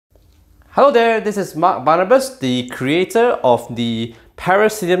Hello there, this is Barnabas, the creator of the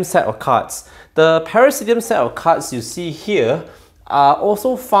Praesidium set of cards. The Praesidium set of cards you see here are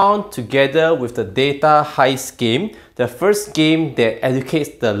also found together with the Data Heist game, the first game that educates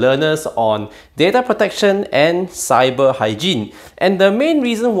the learners on data protection and cyber hygiene. And the main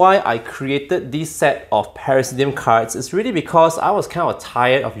reason why I created this set of Praesidium cards is really because I was kind of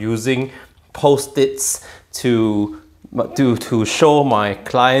tired of using post-its to show my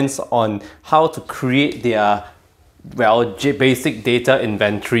clients on how to create their basic data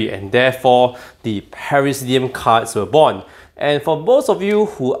inventory, and therefore the Praesidium cards were born. And for most of you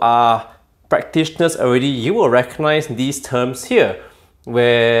who are practitioners already, you will recognize these terms here,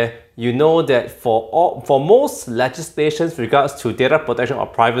 where you know that for most legislations with regards to data protection or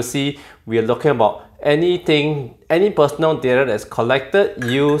privacy, we are looking about any personal data that's collected,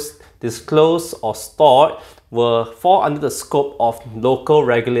 used, disclosed or stored will fall under the scope of local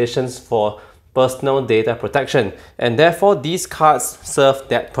regulations for personal data protection, and therefore these cards serve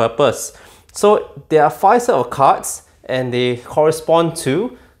that purpose. So there are 5 sets of cards and they correspond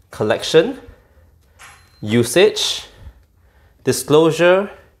to collection, usage, disclosure,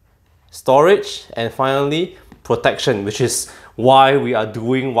 storage, and finally protection, which is why we are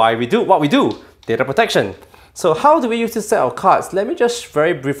doing what we do, data protection. So how do we use this set of cards? Let me just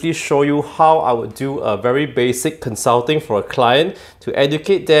very briefly show you how I would do a very basic consulting for a client to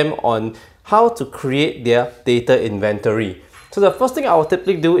educate them on how to create their data inventory. So the first thing I will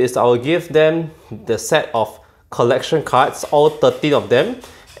typically do is I will give them the set of collection cards, all 13 of them,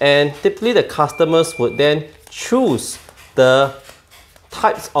 and typically the customers would then choose the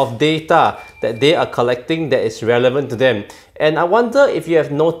types of data that they are collecting that is relevant to them. And I wonder if you have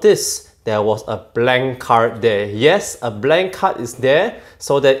noticed there was a blank card there. Yes, a blank card is there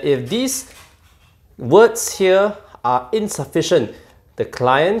so that if these words here are insufficient, the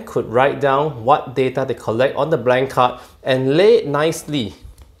client could write down what data they collect on the blank card and lay it nicely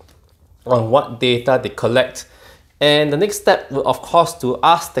on what data they collect. And the next step will of course to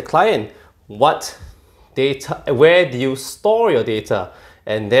ask the client what data, where do you store your data,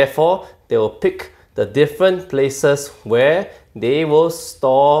 and therefore they will pick the different places where they will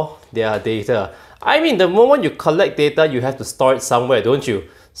store their data. I mean, the moment you collect data, you have to store it somewhere, don't you?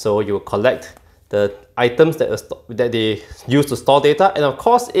 So you collect the items that they use to store data, and of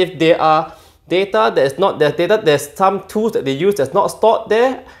course, if there are data that is not their data, there's some tools that they use that's not stored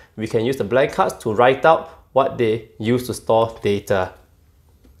there, we can use the blank cards to write out what they use to store data.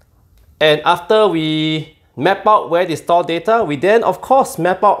 And after we map out where they store data, we then of course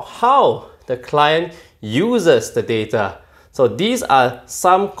map out how the client uses the data. So these are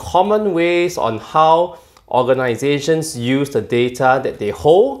some common ways on how organizations use the data that they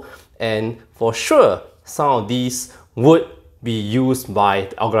hold, and for sure some of these would be used by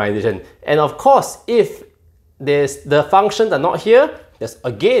the organization. And of course, if the functions are not here, there's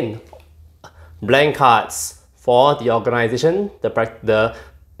again blank cards for the organization, the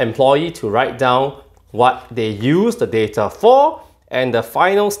employee to write down what they use the data for. And the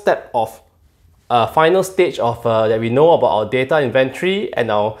final step of final stage of that we know about our data inventory and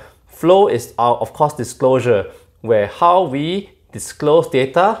our flow is our, of course, disclosure, where how we disclose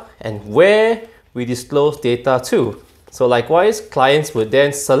data and where we disclose data to. So likewise, clients would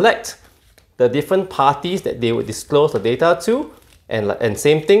then select the different parties that they would disclose the data to, and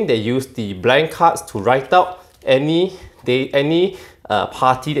same thing, they use the blank cards to write out any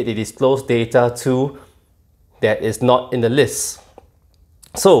party that they disclose data to that is not in the list.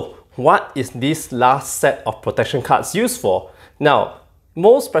 So what is this last set of protection cards used for? Now,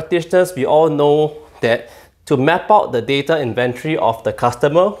 most practitioners, we all know that to map out the data inventory of the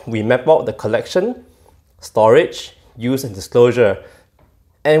customer, we map out the collection, storage, use, and disclosure.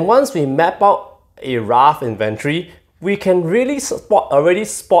 And once we map out a rough inventory, we can really already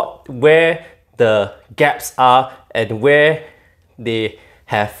spot where the gaps are and where they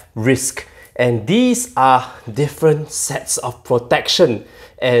have risk. And these are different sets of protection,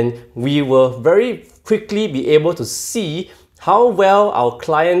 and we will very quickly be able to see how well our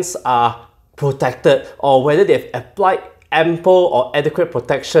clients are protected, or whether they've applied ample or adequate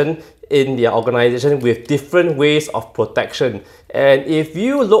protection in their organization with different ways of protection. And if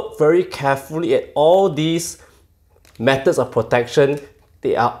you look very carefully at all these methods of protection,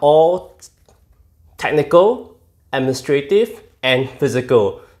 they are all technical, administrative, and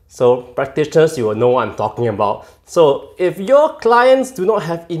physical. So practitioners, you will know what I'm talking about. So if your clients do not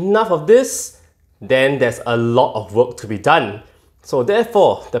have enough of this, then there's a lot of work to be done. So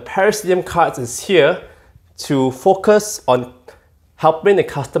therefore, the Praesidium cards is here to focus on helping the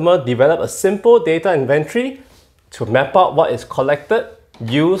customer develop a simple data inventory to map out what is collected,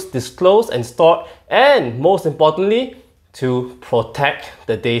 used, disclosed, and stored, and most importantly, to protect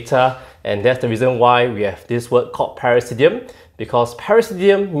the data. And that's the reason why we have this word called Praesidium, because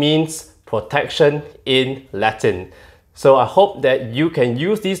Praesidium means protection in Latin. So I hope that you can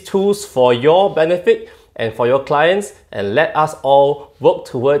use these tools for your benefit and for your clients, and let us all work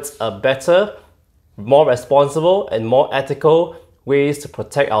towards a better, more responsible and more ethical ways to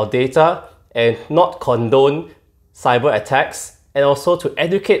protect our data and not condone cyber attacks, and also to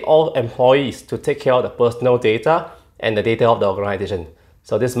educate all employees to take care of the personal data and the data of the organization.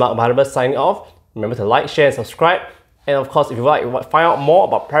 So this is Barnabas signing off. Remember to like, share, and subscribe. And of course, if you like to find out more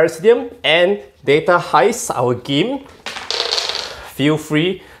about Praesidium and Data Heist, our game, feel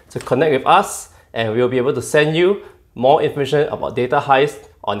free to connect with us, and we'll be able to send you more information about Data Heist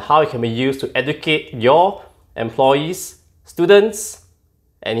on how it can be used to educate your employees, students,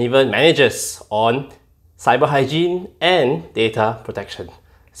 and even managers on cyber hygiene and data protection.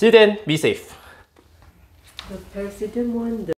 See you then, be safe. The Praesidium one,